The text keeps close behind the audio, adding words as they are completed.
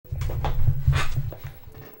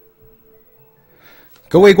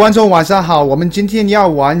各位观众晚上好，我们今天要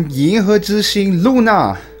玩银河之星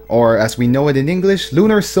Lunar, or as we know it in English,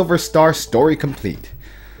 Lunar Silver Star Story Complete.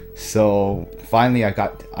 So finally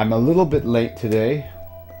I'm a little bit late today,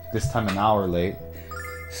 this time an hour late.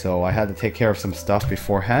 So I had to take care of some stuff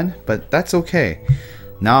beforehand, but that's okay.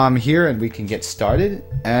 Now I'm here and we can get started.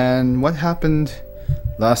 And what happened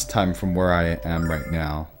last time from where I am right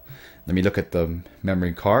now? Let me look at the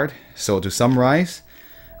memory card. So to summarize,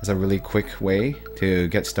 as a really quick way to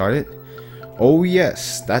get started. Oh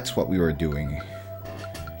yes, that's what we were doing.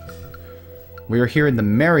 We are here in the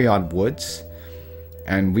Meryod woods,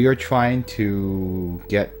 and we are trying to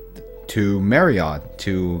get to Meryod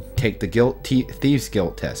to take the Thieves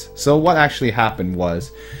Guild test. So what actually happened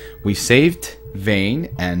was, we saved Vane,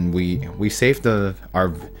 and we saved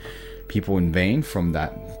our people in Vane from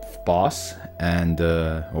that boss, and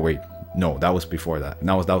oh wait. No, that was before that.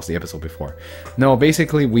 That was the episode before. No,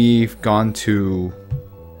 basically we went to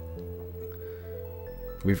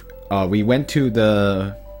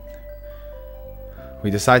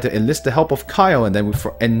we decided to enlist the help of Kyle and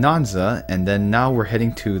Nanza, and then now we're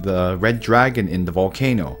heading to the Red Dragon in the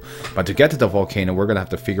volcano. But to get to the volcano, we're gonna have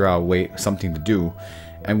to figure out something to do.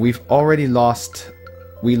 And we lost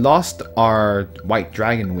our white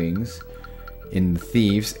dragon wings in the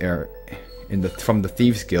thieves from the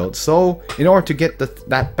Thieves Guild. So in order to get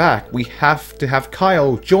that back, we have to have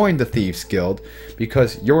Kyle join the Thieves Guild,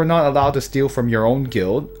 because you're not allowed to steal from your own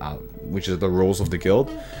guild, which is the rules of the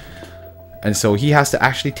guild. And so he has to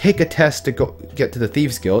actually take a test to get to the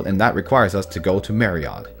Thieves Guild, and that requires us to go to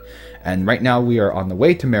Meryod. And right now we are on the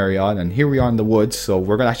way to Meryod, and here we are in the woods, so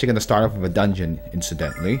we're actually going to start off with a dungeon,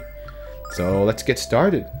 incidentally. So let's get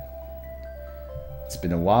started. It's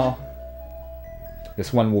been a while.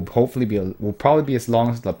 This one will probably be as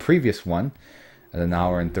long as the previous one, at an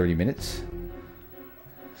hour and 30 minutes.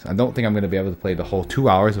 So I don't think I'm going to be able to play the whole 2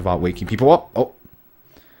 hours without waking people up. Oh,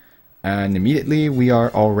 and immediately we are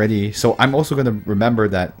already. So I'm also going to remember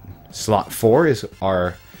that slot 4 is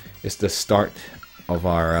the start of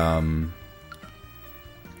our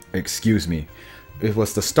excuse me. It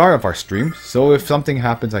was the start of our stream. So if something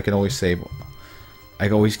happens, I can always save. I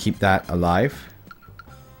can always keep that alive.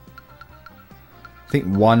 I think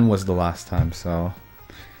 1 was the last time, so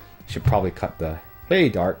should probably cut the hey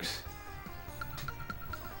Darks.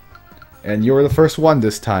 And you're the first one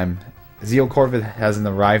this time. Zeo Corvid hasn't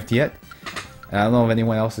arrived yet, and I don't know if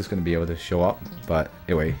anyone else is going to be able to show up, but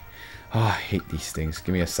anyway. Oh, I hate these things.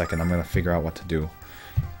 Give me a second, I'm going to figure out what to do.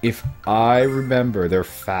 If I remember, they're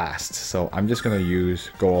fast, so I'm just going to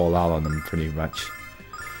go all out on them pretty much.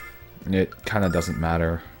 It kind of doesn't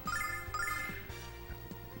matter.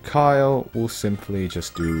 Kyle will simply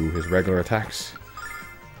just do his regular attacks,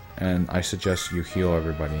 and I suggest you heal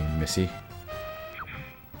everybody, Missy.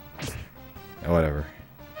 Whatever.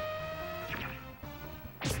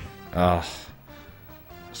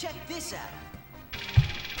 Check this out.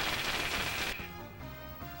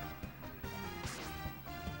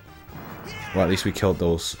 Well, at least we killed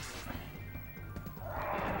those.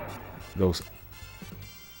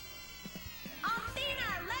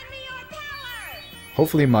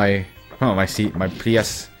 Hopefully my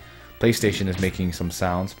PlayStation is making some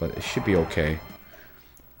sounds, but it should be okay.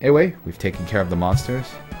 Anyway, we've taken care of the monsters.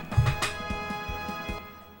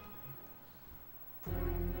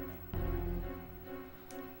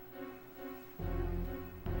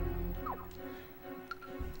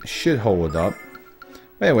 Should hold up.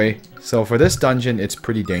 Anyway, so for this dungeon, it's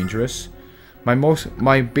pretty dangerous.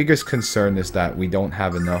 My biggest concern is that we don't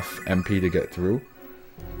have enough MP to get through.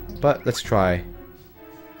 But let's try.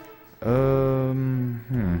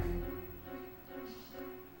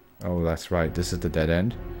 Oh, that's right. This is the dead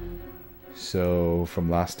end. So, from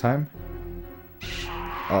last time.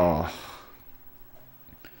 Oh.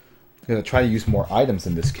 I'm gonna try to use more items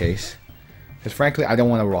in this case. Because frankly, I don't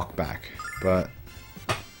want to rock back. But,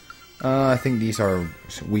 I think these are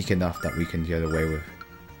weak enough that we can get away with.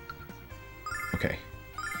 Okay.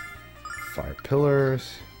 Fire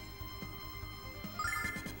pillars.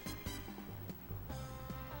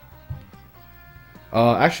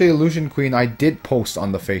 Actually, Illusion Queen, I did post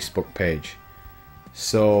on the Facebook page.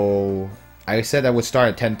 So, I said I would start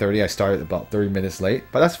at 10:30. I started about 30 minutes late,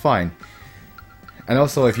 but that's fine. And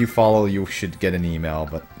also, if you follow, you should get an email,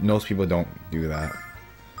 but most people don't do that.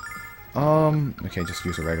 Okay, just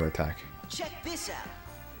use a regular attack. Check this out.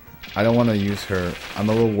 I don't want to use her. I'm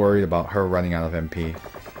a little worried about her running out of MP.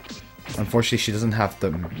 Unfortunately, she doesn't have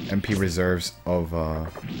the MP reserves of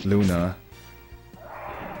Lunar.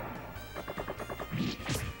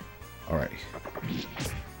 Alright.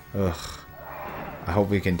 Ugh. I hope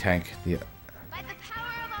we can tank the... By the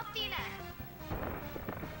power of Athena.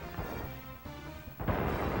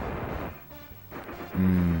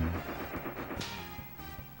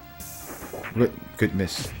 Good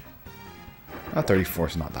miss. 34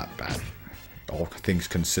 is not that bad, all things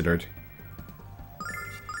considered.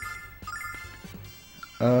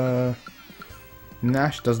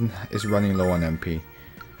 Nash is running low on MP.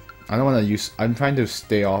 I don't want to use. I'm trying to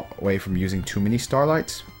stay away from using too many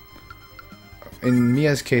starlights. In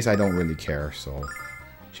Mia's case, I don't really care, so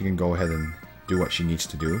she can go ahead and do what she needs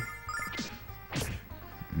to do.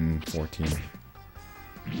 14.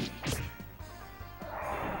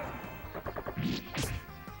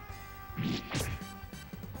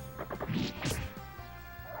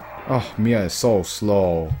 Oh, Mia is so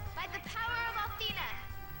slow. By the power of Althena.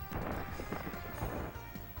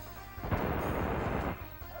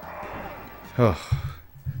 Ugh.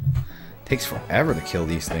 Takes forever to kill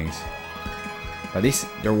these things. But at least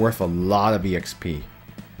they're worth a lot of EXP.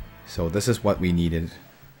 So this is what we needed.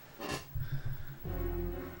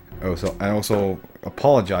 Oh, so I also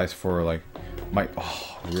apologize for like my.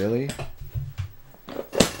 Oh, really?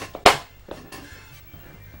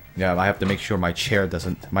 Yeah, I have to make sure my chair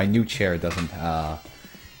doesn't. My new chair doesn't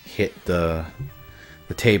hit the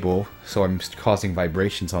table, so I'm causing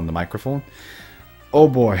vibrations on the microphone. Oh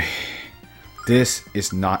boy, this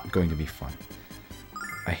is not going to be fun.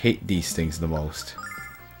 I hate these things the most.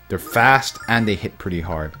 They're fast and they hit pretty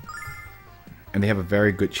hard. And they have a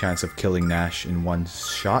very good chance of killing Nash in one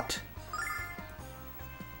shot.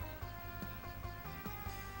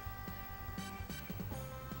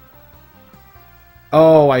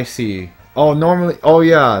 Oh, I see. Oh, normally... Oh,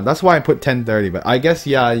 yeah. That's why I put 10:30. But I guess,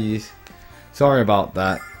 yeah, sorry about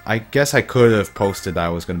that. I guess I could have posted that I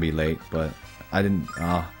was going to be late, but I didn't...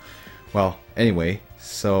 well, anyway.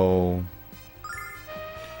 So...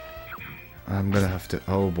 I'm going to have to...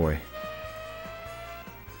 Oh, boy.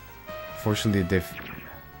 Fortunately, they've...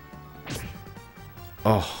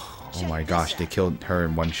 Oh my gosh, they killed her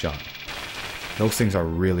in one shot. Those things are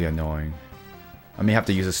really annoying. I may have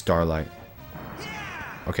to use a starlight.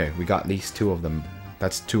 Okay, we got at least 2 of them.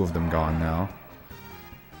 That's 2 of them gone now.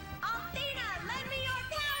 Althena, lend me your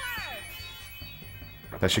power.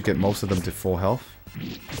 That should get most of them to full health.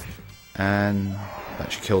 And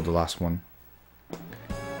that should kill the last one.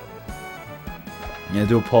 Yeah, I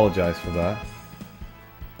do apologize for that.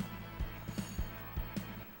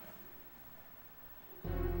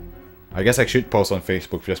 I guess I should post on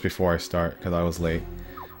Facebook just before I start, because I was late.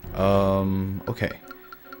 Okay.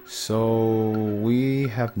 So, we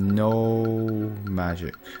have no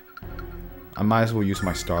magic. I might as well use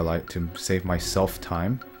my starlight to save myself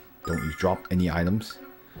time. Don't you drop any items.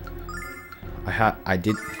 I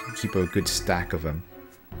did keep a good stack of them.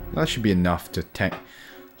 That should be enough to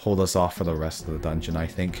hold us off for the rest of the dungeon, I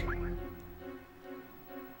think.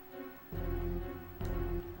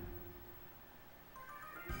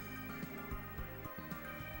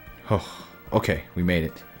 Oh, okay, we made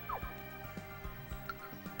it.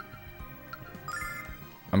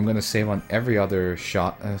 I'm gonna save on every other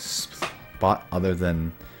spot other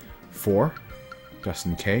than 4, just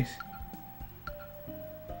in case.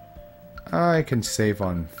 I can save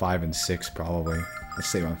on 5 and 6 probably. Let's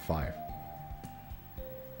save on 5.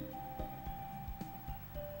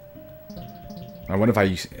 I wonder if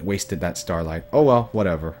I wasted that starlight. Oh well,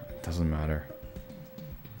 whatever. It doesn't matter.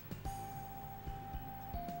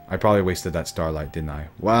 I probably wasted that starlight, didn't I?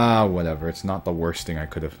 Wow, whatever. It's not the worst thing I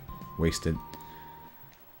could have wasted.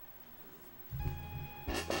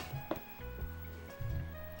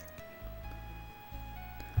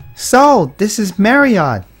 So, this is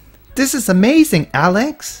Meryod. This is amazing,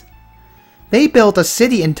 Alex. They built a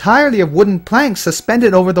city entirely of wooden planks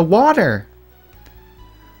suspended over the water.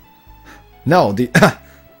 No, the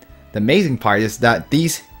amazing part is that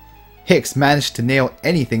these Hicks managed to nail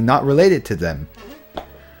anything not related to them.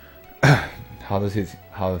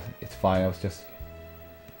 It's fine, I was just...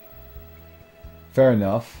 Fair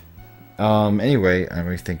enough. Anyway, let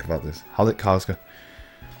me think about this. How did cows go?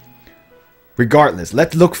 Regardless,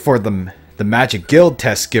 let's look for the magic guild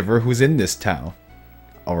test giver who's in this town.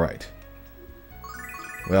 Alright.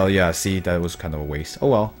 Well, yeah, see, that was kind of a waste. Oh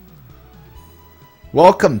well.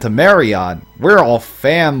 Welcome to Meryod. We're all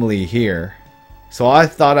family here. So I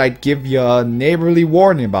thought I'd give you a neighborly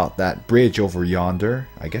warning about that bridge over yonder.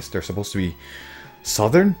 I guess they're supposed to be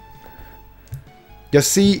southern? You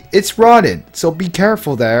see, it's rotted, so be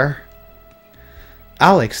careful there.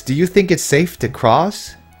 Alex, do you think it's safe to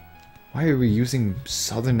cross? Why are we using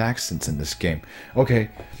southern accents in this game? Okay.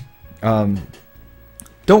 Don't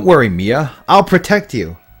worry, Mia. I'll protect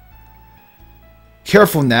you.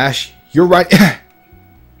 Careful, Nash. You're right.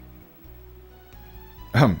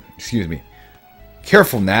 Excuse me.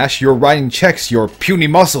 Careful, Nash. You're writing checks your puny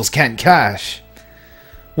muscles can't cash.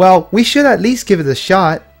 Well, we should at least give it a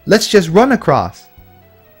shot. Let's just run across.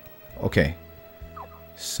 Okay.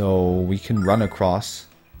 So we can run across.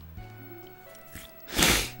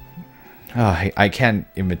 I can't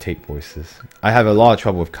imitate voices. I have a lot of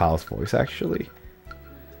trouble with Kyle's voice, actually.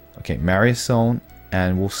 Okay, Marius Zone.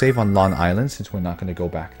 And we'll save on Long Island since we're not going to go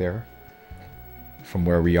back there from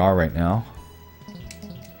where we are right now.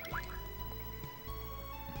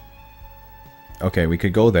 Okay, we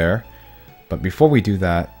could go there. But before we do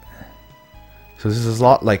that... So this is a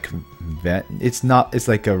lot like... It's not... It's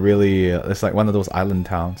like a really... It's like one of those island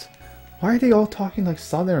towns. Why are they all talking like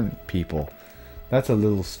southern people? That's a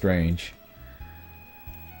little strange.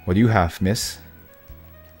 What do you have, miss?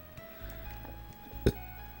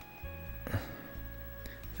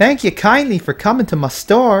 Thank you kindly for coming to my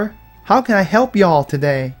store. How can I help y'all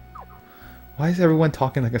today? Why is everyone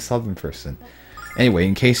talking like a southern person? Anyway,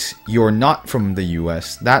 in case you're not from the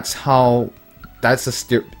US, that's how... That's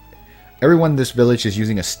a everyone in this village is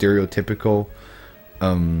using a stereotypical...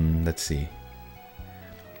 let's see.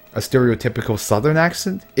 A stereotypical southern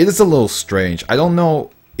accent. It is a little strange. I don't know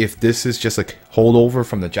if this is just a holdover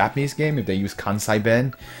from the Japanese game, if they use Kansai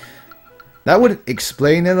Ben. That would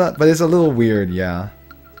explain it, but it's a little weird, yeah.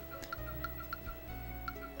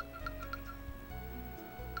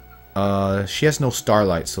 She has no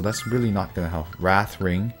starlight, so that's really not gonna help. Wrath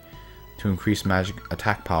Ring to increase magic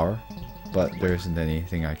attack power, but there isn't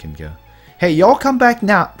anything I can give. Hey, y'all come back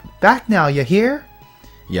now. Back now, you hear?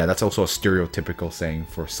 Yeah, that's also a stereotypical saying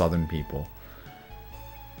for southern people.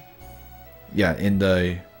 Yeah, in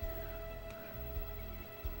the...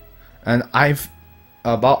 And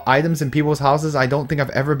about items in people's houses, I don't think I've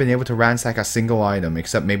ever been able to ransack a single item,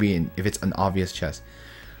 except maybe if it's an obvious chest.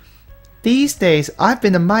 These days, I've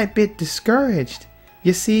been a mite bit discouraged.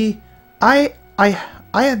 You see, I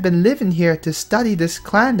have been living here to study this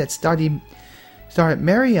clan that started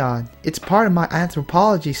Meryod. It's part of my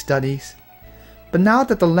anthropology studies. But now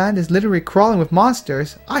that the land is literally crawling with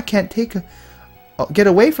monsters, I can't get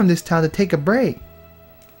away from this town to take a break.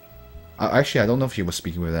 Actually, I don't know if she was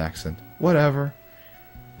speaking with an accent. Whatever.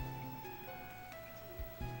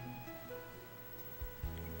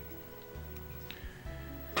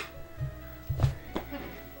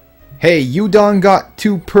 Hey, you done got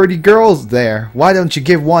two pretty girls there. Why don't you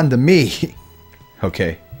give one to me?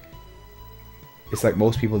 Okay. It's like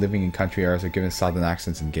most people living in country areas are given southern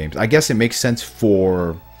accents in games. I guess it makes sense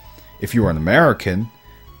for if you were an American.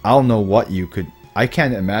 I don't know what you could... I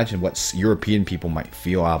can't imagine what European people might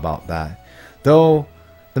feel about that. Though,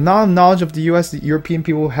 the knowledge of the US that European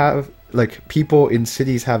people have, like people in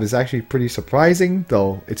cities have, is actually pretty surprising.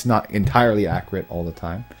 Though, it's not entirely accurate all the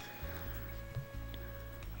time.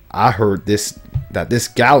 I heard that this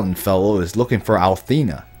Gallon fellow is looking for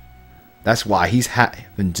Althena. That's why he's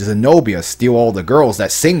having Zenobia steal all the girls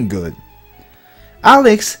that sing good.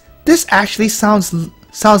 Alex, this actually sounds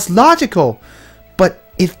logical. But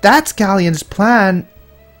if that's Galleon's plan...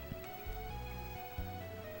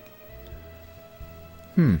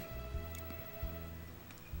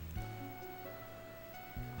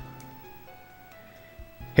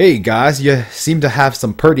 Hey guys, you seem to have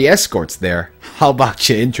some pretty escorts there. How about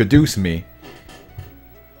you introduce me?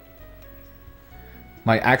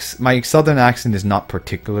 My southern accent is not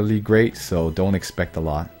particularly great, so don't expect a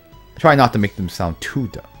lot. Try not to make them sound too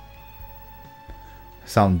dumb.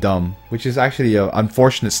 Sound dumb, which is actually an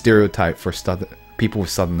unfortunate stereotype for people with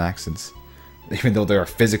southern accents. Even though there are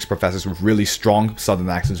physics professors with really strong southern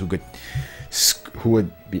accents who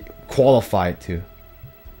would be qualified to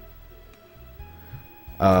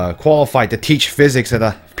teach physics at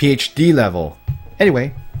a PhD level.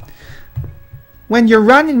 Anyway. When you're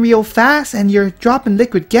running real fast and you're dropping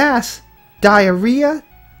liquid gas, diarrhea,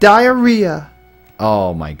 diarrhea.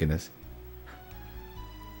 Oh my goodness.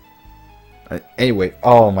 Anyway,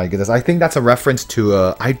 oh my goodness. I think that's a reference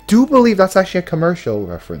to, I do believe that's actually a commercial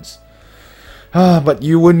reference. But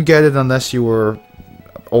you wouldn't get it unless you were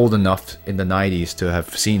old enough in the 90s to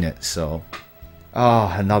have seen it, so.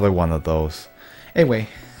 Another one of those. Anyway.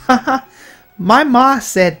 My ma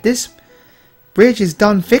said this bridge is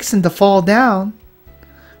done fixing to fall down.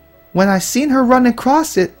 When I seen her run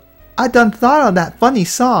across it, I done thought of that funny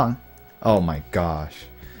song. Oh my gosh.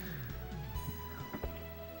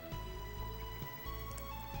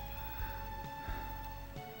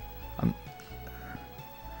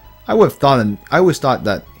 I always thought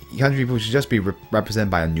that country people should just be represented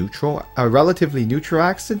by a relatively neutral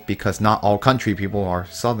accent, because not all country people are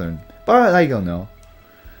southern. But I don't know.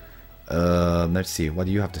 Let's see. What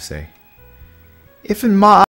do you have to say? If in my